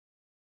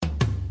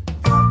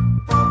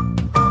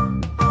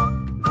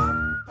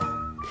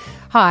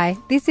Hi,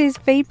 this is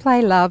Feed,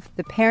 Play, Love,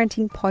 the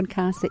parenting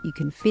podcast that you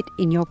can fit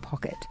in your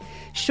pocket.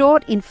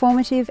 Short,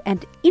 informative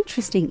and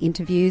interesting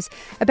interviews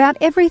about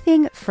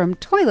everything from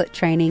toilet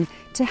training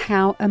to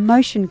how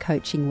emotion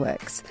coaching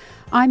works.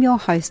 I'm your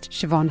host,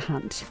 Siobhan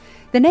Hunt.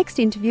 The next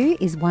interview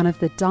is one of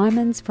the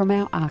diamonds from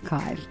our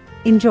archive.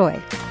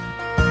 Enjoy.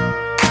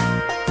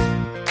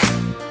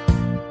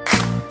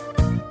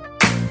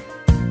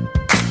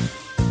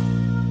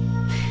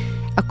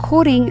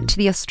 According to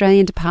the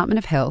Australian Department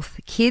of Health,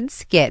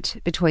 kids get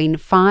between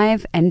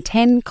 5 and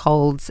 10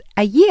 colds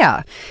a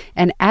year,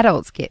 and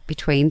adults get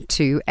between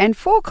 2 and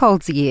 4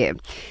 colds a year.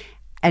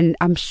 And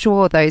I'm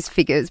sure those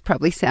figures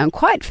probably sound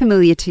quite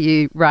familiar to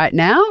you right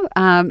now.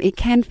 It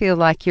can feel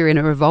like you're in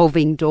a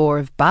revolving door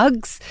of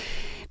bugs.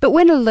 But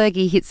when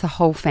allergy hits the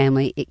whole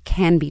family, it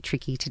can be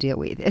tricky to deal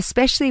with,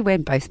 especially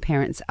when both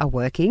parents are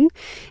working.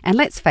 And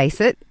let's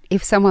face it,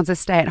 if someone's a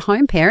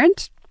stay-at-home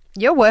parent,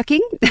 you're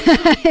working.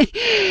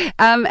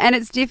 And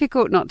it's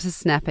difficult not to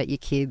snap at your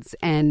kids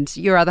and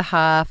your other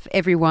half,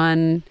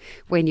 everyone,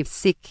 when you're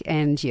sick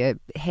and your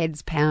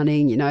head's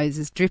pounding, your nose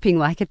is dripping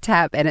like a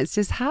tap, and it's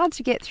just hard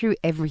to get through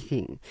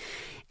everything.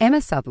 Emma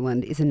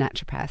Sutherland is a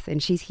naturopath,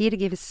 and she's here to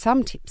give us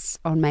some tips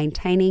on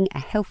maintaining a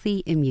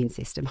healthy immune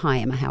system. Hi,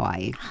 Emma. How are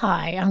you?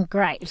 Hi, I'm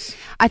great.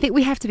 I think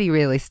we have to be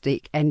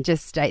realistic and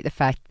just state the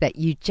fact that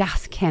you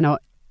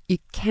cannot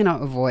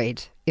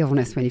avoid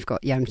illness when you've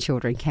got young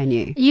children, can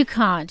you? You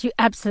can't. You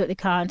absolutely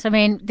can't. I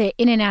mean, they're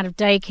in and out of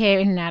daycare,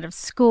 in and out of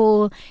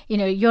school. You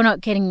know, you're not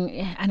getting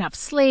enough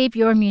sleep.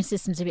 Your immune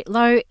system's a bit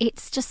low.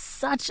 It's just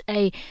such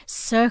a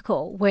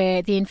circle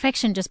where the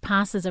infection just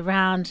passes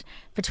around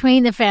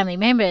between the family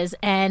members,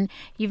 and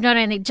you've not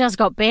only just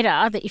got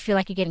better, that you feel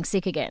like you're getting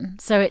sick again.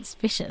 So it's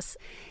vicious.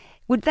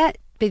 Would that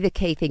be the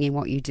key thing in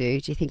what you do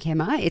you think,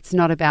 Emma? It's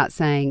not about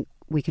saying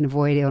we can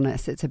avoid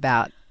illness. It's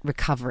about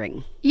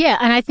recovering. Yeah,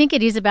 and I think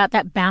it is about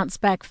that bounce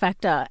back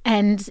factor.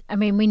 And I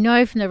mean, we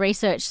know from the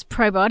research,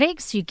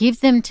 probiotics, you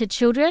give them to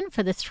children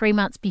for the 3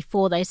 months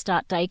before they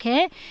start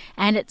daycare,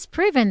 and it's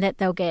proven that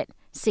they'll get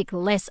sick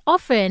less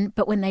often,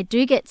 but when they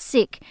do get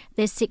sick,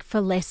 they're sick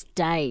for less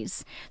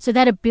days. So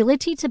that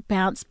ability to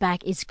bounce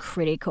back is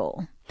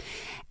critical.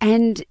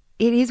 And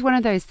it is one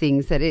of those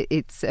things that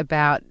it's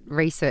about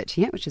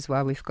researching it, which is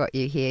why we've got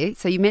you here.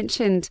 So you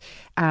mentioned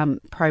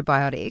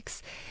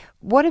probiotics.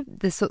 What are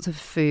the sorts of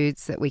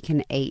foods that we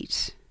can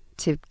eat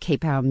to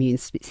keep our immune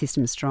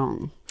system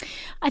strong?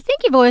 I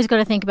think you've always got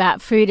to think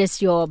about food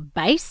as your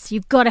base.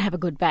 You've got to have a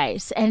good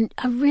base. And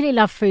I really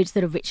love foods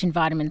that are rich in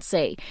vitamin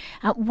C.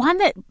 One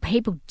that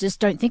people just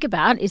don't think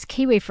about is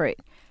kiwi fruit.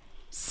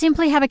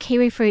 Simply have a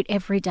kiwi fruit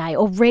every day,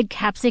 or red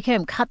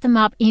capsicum. Cut them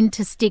up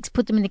into sticks,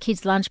 put them in the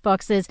kids' lunch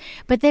boxes.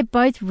 But they're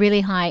both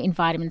really high in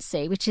vitamin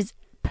C, which is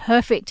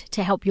perfect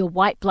to help your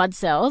white blood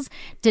cells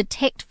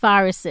detect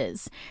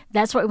viruses.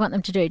 That's what we want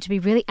them to do, to be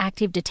really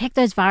active, detect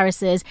those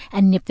viruses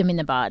and nip them in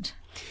the bud.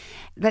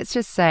 Let's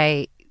just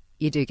say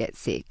you do get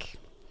sick.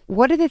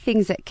 What are the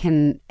things that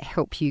can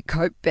help you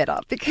cope better?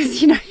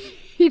 Because,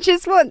 you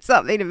just want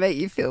something to make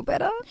you feel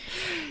better.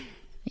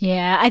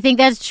 Yeah, I think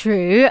that's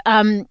true.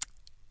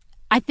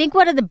 I think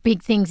one of the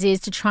big things is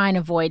to try and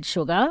avoid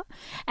sugar.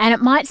 And it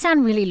might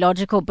sound really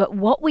logical, but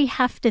what we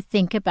have to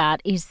think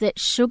about is that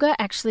sugar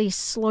actually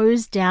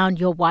slows down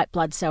your white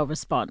blood cell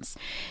response.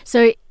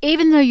 So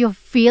even though you're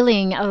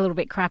feeling a little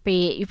bit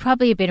crappy, you're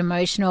probably a bit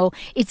emotional,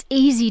 it's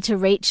easy to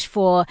reach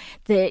for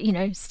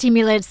the,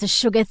 stimulants, the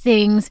sugar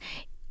things.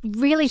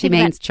 Really, she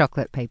means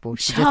chocolate, people.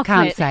 She just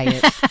can't say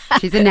it.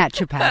 She's a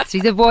naturopath.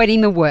 She's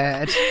avoiding the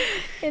word.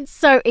 It's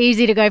so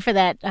easy to go for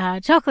that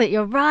chocolate.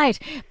 You're right,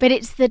 but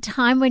it's the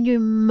time when you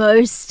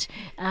most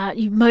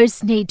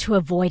need to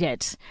avoid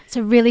it. So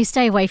really,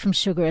 stay away from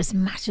sugar as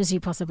much as you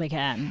possibly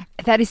can.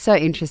 That is so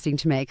interesting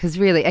to me because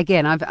really,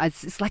 again,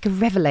 it's like a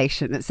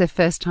revelation. It's the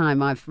first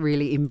time I've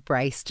really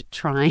embraced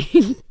trying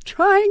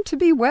to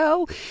be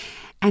well,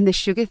 and the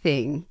sugar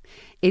thing.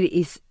 It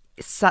is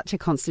such a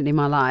constant in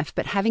my life,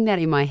 but having that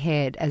in my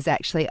head as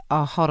actually,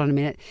 oh, hold on a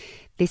minute,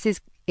 this is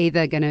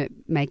either going to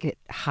make it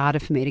harder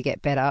for me to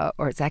get better,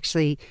 or it's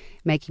actually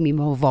making me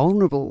more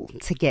vulnerable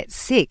to get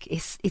sick.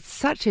 It's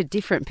such a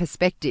different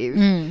perspective.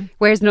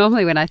 Whereas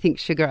normally when I think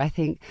sugar, I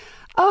think,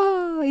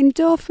 oh,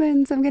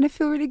 endorphins, I'm going to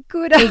feel really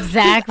good.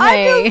 Exactly.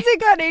 I feel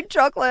sick, I need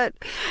chocolate.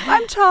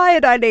 I'm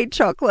tired, I need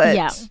chocolate.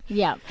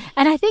 Yeah.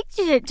 And I think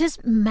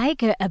just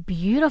make a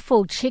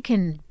beautiful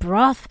chicken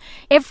broth.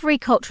 Every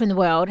culture in the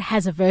world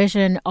has a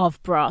version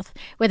of broth,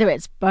 whether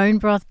it's bone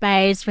broth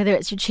based, whether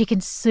it's your chicken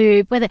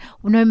soup,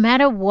 no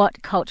matter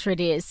what culture it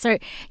is. So,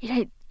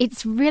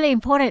 it's really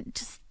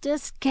important.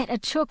 Just get a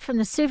chook from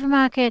the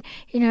supermarket,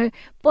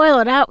 boil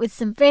it up with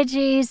some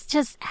veggies.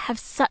 Just have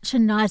such a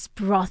nice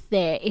broth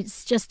there.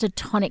 It's just a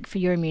tonic for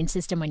your immune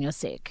system when you're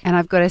sick. And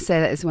I've got to say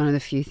that is one of the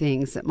few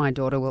things that my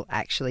daughter will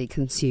actually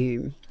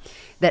consume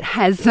that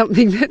has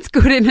something that's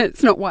good in it.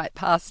 It's not white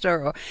pasta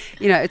or,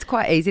 it's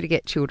quite easy to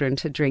get children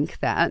to drink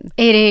that.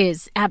 It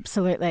is,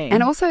 absolutely.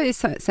 And also it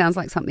sounds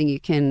like something you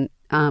can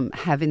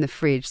have in the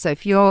fridge. So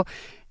if you're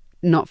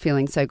not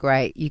feeling so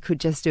great, you could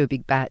just do a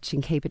big batch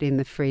and keep it in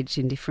the fridge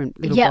in different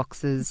little Yep,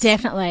 boxes.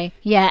 Definitely.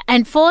 Yeah.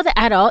 And for the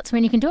adults, I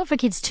mean, you can do it for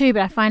kids too,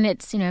 but I find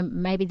it's,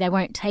 maybe they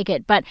won't take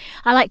it. But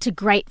I like to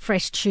grate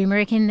fresh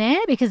turmeric in there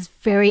because it's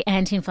very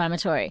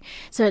anti-inflammatory.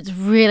 So it's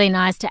really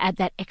nice to add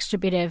that extra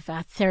bit of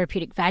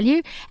therapeutic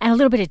value and a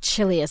little bit of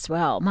chili as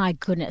well. My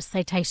goodness,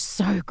 they taste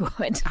so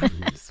good.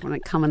 I just want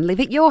to come and live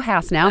at your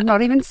house now. I'm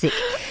not even sick.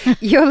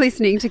 You're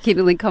listening to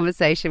Kinderling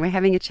Conversation. We're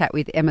having a chat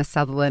with Emma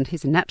Sutherland,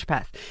 who's a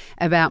naturopath,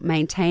 about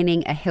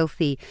maintaining a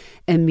healthy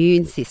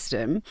immune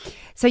system.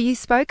 So you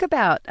spoke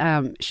about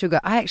sugar.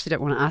 I actually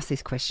don't want to ask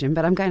this question,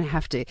 but I'm going to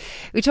have to.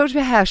 We talked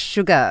about how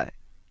sugar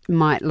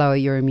might lower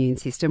your immune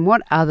system.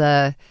 What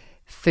other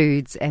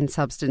foods and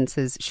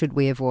substances should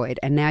we avoid?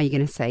 And now you're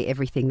going to say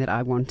everything that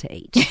I want to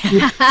eat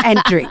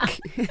and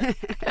drink.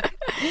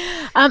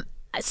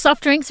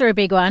 Soft drinks are a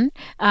big one.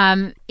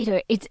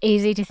 It's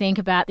easy to think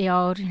about the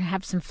old,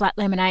 have some flat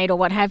lemonade or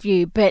what have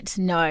you, but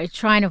no,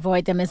 try and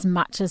avoid them as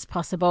much as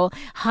possible.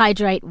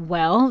 Hydrate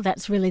well.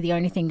 That's really the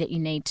only thing that you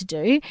need to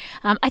do.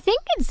 I think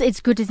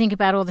it's good to think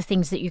about all the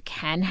things that you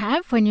can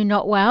have when you're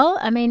not well.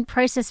 I mean,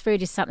 processed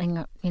food is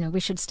something, we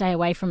should stay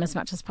away from as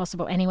much as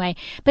possible anyway.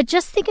 But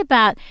just think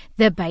about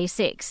the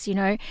basics,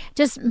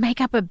 just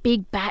make up a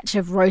big batch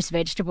of roast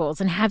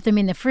vegetables and have them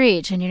in the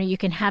fridge. And, you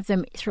can have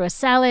them through a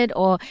salad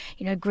or,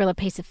 grill a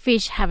piece of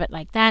fish, have it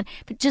like that.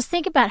 But just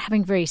think about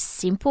having very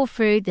simple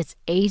food that's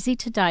easy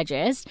to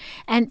digest,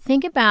 and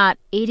think about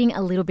eating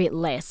a little bit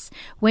less.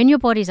 When your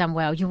body's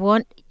unwell, you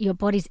want your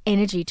body's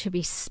energy to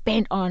be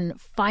spent on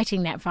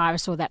fighting that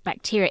virus or that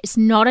bacteria. It's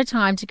not a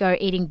time to go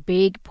eating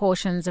big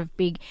portions of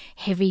big,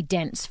 heavy,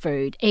 dense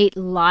food. Eat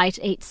light,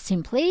 eat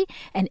simply,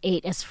 and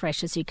eat as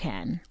fresh as you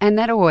can. And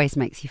that always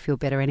makes you feel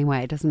better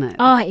anyway, doesn't it?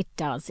 Oh, it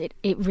does. It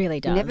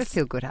really does. You never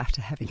feel good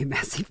after having a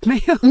massive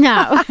meal.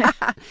 No.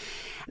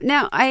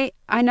 Now, I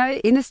know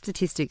in the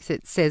statistics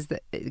it says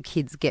that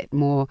kids get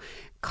more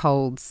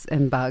colds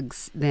and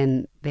bugs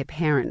than their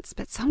parents,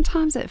 but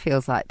sometimes it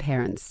feels like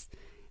parents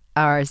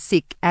are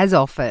sick as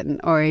often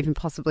or even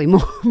possibly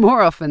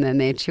more often than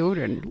their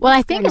children. Well,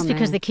 I think it's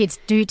because the kids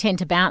do tend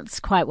to bounce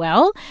quite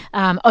well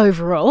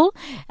overall.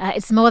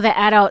 It's more the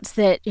adults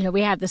that,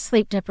 we have the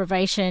sleep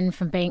deprivation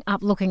from being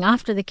up looking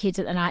after the kids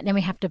at the night, and then we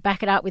have to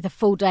back it up with a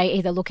full day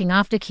either looking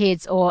after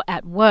kids or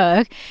at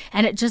work,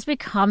 and it just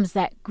becomes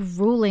that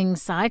grueling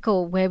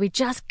cycle where we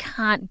just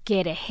can't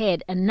get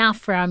ahead enough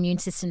for our immune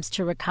systems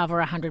to recover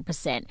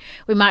 100%.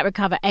 We might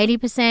recover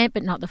 80%,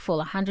 but not the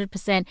full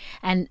 100%,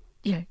 and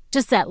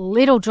just that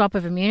little drop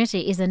of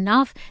immunity is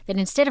enough that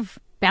instead of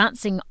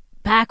bouncing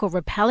back or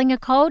repelling a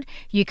cold,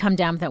 you come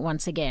down with it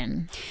once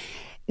again.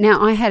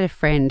 Now, I had a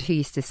friend who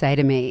used to say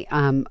to me,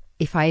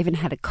 if I even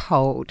had a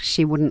cold,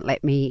 she wouldn't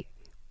let me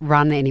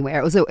run anywhere.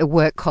 It was a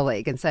work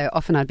colleague, and so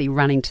often I'd be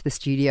running to the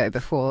studio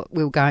before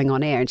we were going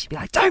on air, and she'd be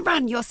like, "Don't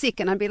run, you're sick."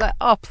 And I'd be like,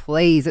 "Oh,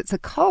 please, it's a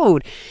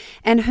cold."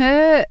 And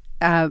her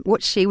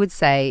what she would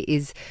say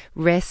is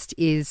rest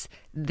is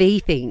the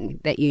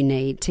thing that you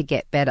need to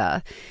get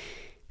better.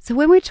 So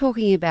when we're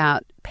talking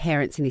about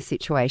parents in this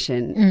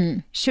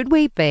situation, should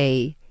we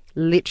be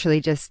literally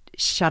just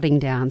shutting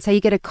down? Say you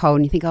get a cold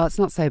and you think, oh, it's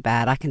not so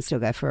bad, I can still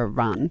go for a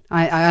run.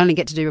 I only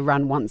get to do a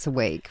run once a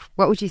week.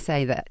 What would you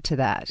say to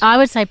that? I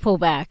would say pull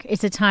back.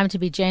 It's a time to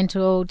be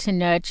gentle, to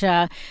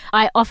nurture.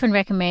 I often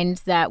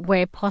recommend that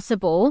where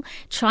possible,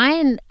 try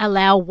and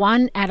allow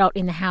one adult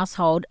in the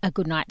household a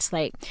good night's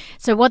sleep.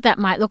 So what that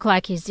might look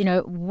like is,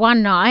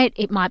 one night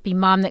it might be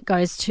mum that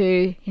goes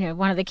to,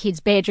 one of the kids'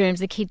 bedrooms,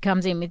 the kid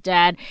comes in with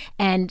dad,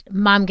 and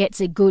mum gets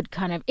a good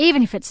kind of,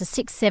 even if it's a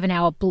 6-7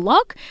 hour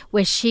block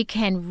where she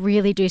can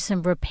really do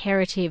some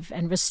reparative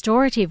and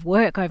restorative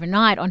work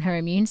overnight on her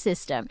immune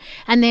system,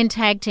 and then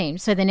tag team.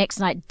 So the next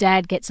night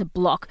dad gets a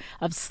block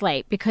of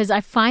sleep, because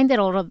I find that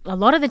a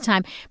lot of the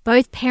time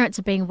both parents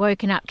are being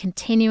woken up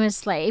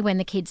continuously when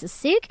the kids are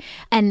sick,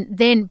 and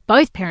then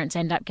both parents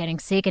end up getting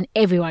sick and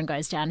everyone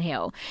goes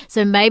downhill.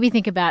 So maybe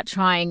think about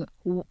trying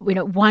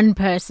one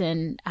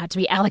person to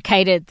be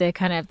allocated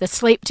the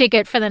sleep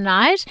ticket for the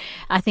night.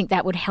 I think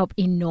that would help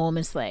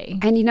enormously.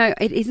 And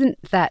it isn't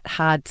that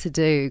hard to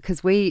do,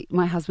 because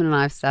my husband and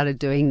I have started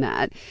doing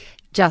that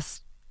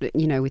just,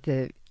 with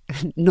the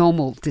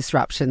normal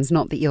disruptions,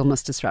 not the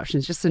illness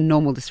disruptions, just the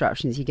normal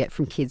disruptions you get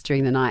from kids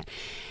during the night.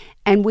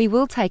 And we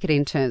will take it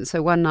in turns.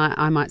 So one night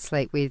I might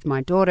sleep with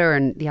my daughter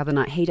and the other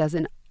night he does.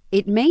 And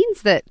it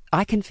means that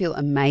I can feel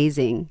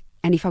amazing.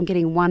 And if I'm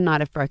getting one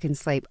night of broken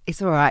sleep,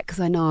 it's all right, because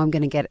I know I'm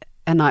going to get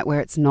a night where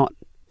it's not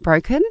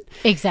broken.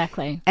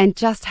 Exactly. And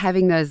just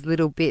having those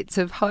little bits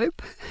of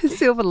hope,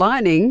 silver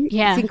lining,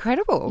 is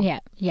incredible.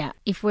 Yeah.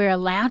 If we're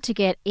allowed to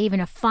get even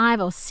a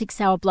 5 or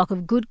 6 hour block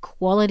of good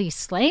quality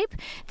sleep,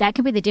 that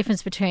can be the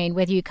difference between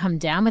whether you come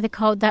down with a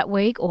cold that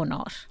week or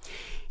not.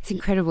 It's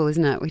incredible,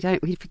 isn't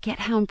it? We forget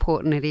how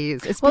important it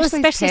is,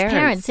 especially as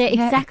parents. Yeah,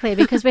 exactly,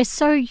 because we're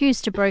so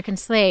used to broken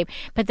sleep,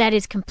 but that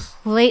is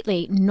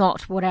completely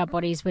not what our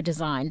bodies were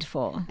designed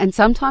for. And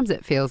sometimes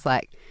it feels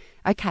like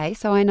okay,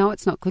 so I know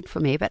it's not good for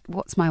me, but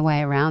what's my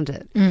way around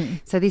it?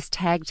 So this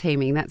tag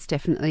teaming, that's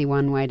definitely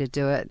one way to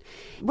do it.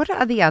 What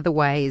are the other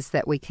ways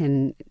that we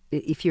can,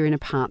 if you're in a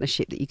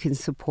partnership, that you can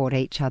support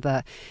each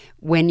other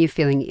when you're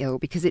feeling ill?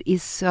 Because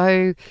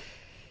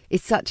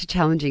it's such a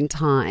challenging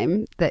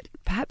time that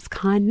perhaps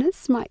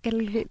kindness might get a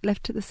little bit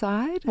left to the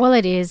side. Well,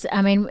 it is.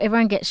 I mean,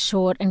 everyone gets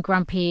short and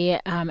grumpy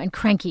and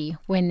cranky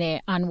when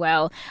they're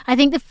unwell. I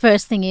think the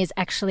first thing is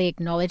actually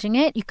acknowledging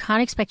it. You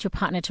can't expect your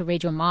partner to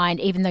read your mind,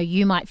 even though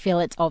you might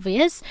feel it's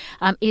obvious,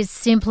 is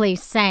simply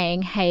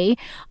saying, hey,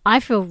 I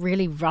feel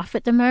really rough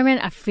at the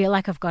moment. I feel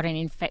like I've got an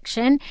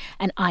infection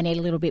and I need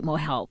a little bit more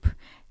help.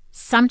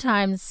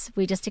 Sometimes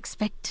we just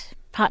expect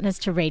partners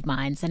to read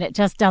minds, and it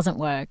just doesn't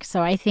work.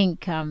 So I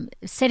think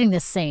setting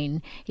the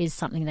scene is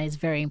something that is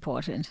very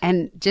important.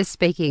 And just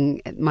speaking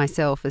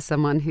myself as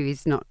someone who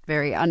is not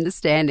very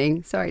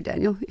understanding, sorry,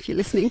 Daniel, if you're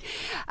listening,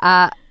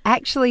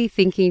 actually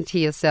thinking to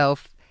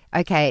yourself,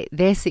 okay,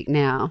 they're sick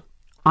now.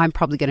 I'm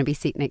probably going to be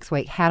sick next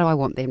week. How do I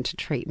want them to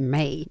treat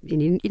me?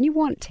 And you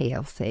want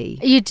TLC.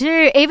 You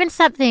do. Even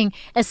something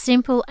as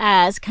simple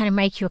as kind of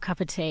make you a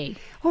cup of tea.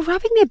 Or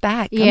rubbing their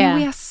back. Yeah. I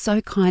mean, we are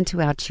so kind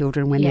to our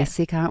children when they're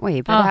sick, aren't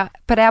we?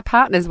 But our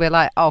partners, we're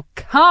like, oh,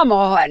 come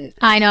on.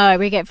 I know.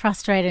 We get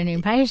frustrated and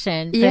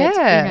impatient. But,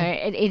 Yeah.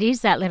 it is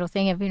that little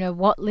thing of,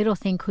 what little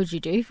thing could you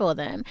do for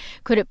them?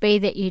 Could it be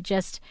that you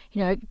just,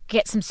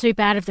 get some soup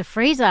out of the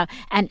freezer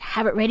and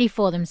have it ready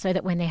for them so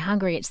that when they're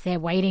hungry, it's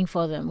there waiting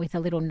for them with a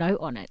little note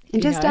on it?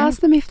 And just ask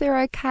them if they're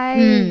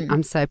okay.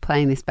 I'm so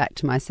playing this back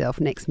to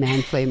myself. Next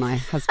man flu my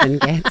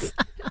husband gets.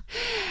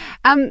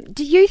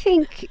 Do you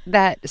think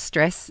that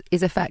stress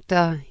is a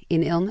factor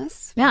in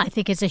illness? Yeah, I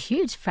think it's a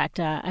huge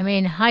factor. I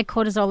mean, high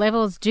cortisol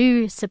levels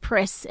do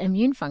suppress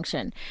immune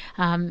function.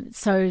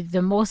 So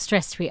the more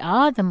stressed we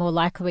are, the more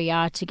likely we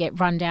are to get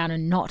run down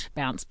and not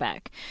bounce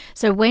back.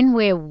 So when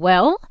we're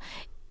well,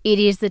 it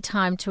is the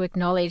time to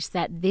acknowledge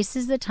that this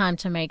is the time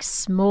to make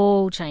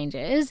small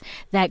changes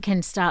that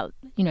can start,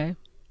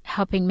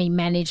 helping me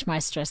manage my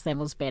stress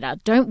levels better.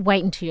 Don't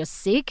wait until you're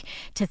sick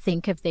to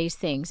think of these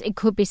things. It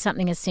could be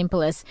something as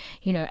simple as,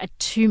 a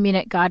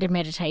 2-minute guided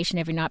meditation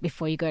every night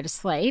before you go to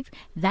sleep.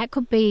 That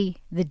could be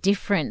the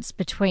difference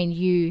between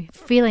you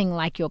feeling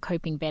like you're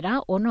coping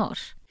better or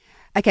not.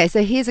 Okay,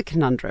 so here's a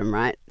conundrum,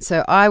 right?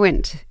 So I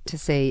went to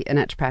see a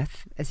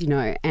naturopath, as you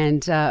know,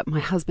 and my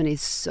husband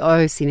is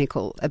so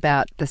cynical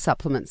about the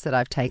supplements that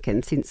I've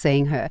taken since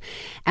seeing her.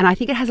 And I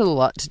think it has a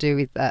lot to do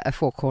with a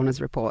Four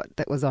Corners report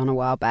that was on a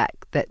while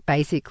back that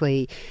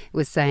basically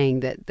was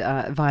saying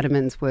that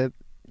vitamins were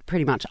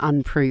pretty much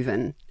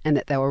unproven and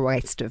that they were a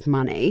waste of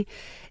money.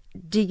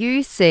 Do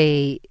you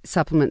see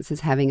supplements as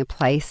having a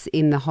place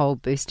in the whole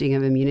boosting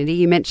of immunity?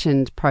 You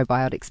mentioned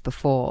probiotics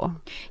before.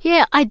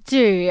 Yeah, I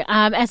do.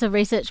 As a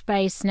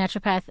research-based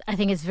naturopath, I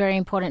think it's very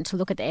important to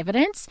look at the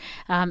evidence.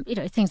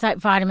 Things like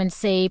vitamin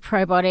C,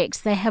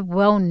 probiotics, they have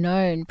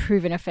well-known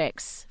proven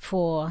effects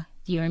for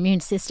your immune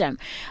system.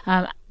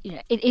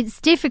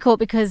 It's difficult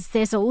because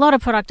there's a lot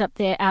of product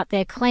out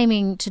there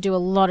claiming to do a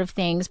lot of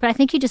things, but I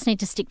think you just need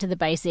to stick to the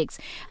basics.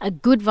 A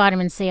good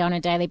vitamin C on a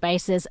daily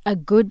basis, a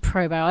good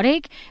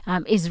probiotic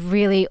is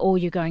really all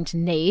you're going to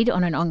need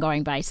on an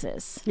ongoing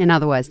basis. In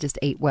other words, just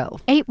eat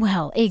well. Eat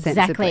well, exactly.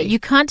 Sensibly. You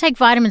can't take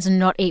vitamins and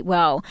not eat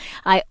well.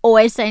 I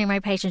always say to my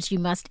patients, you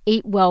must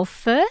eat well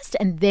first,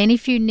 and then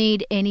if you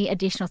need any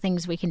additional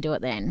things, we can do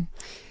it then.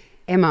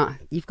 Emma,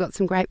 you've got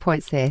some great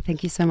points there.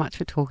 Thank you so much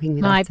for talking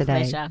with us today. My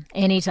pleasure.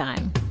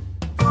 Anytime.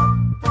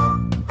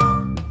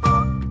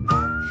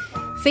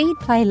 Feed,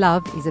 Play,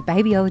 Love is a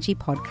babyology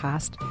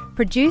podcast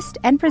produced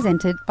and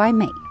presented by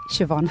me,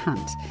 Siobhan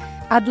Hunt.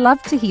 I'd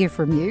love to hear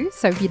from you,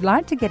 so if you'd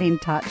like to get in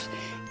touch,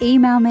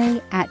 email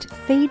me at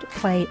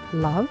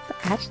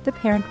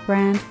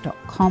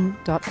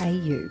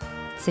feedplaylove@theparentbrand.com.au.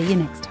 See you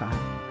next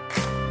time.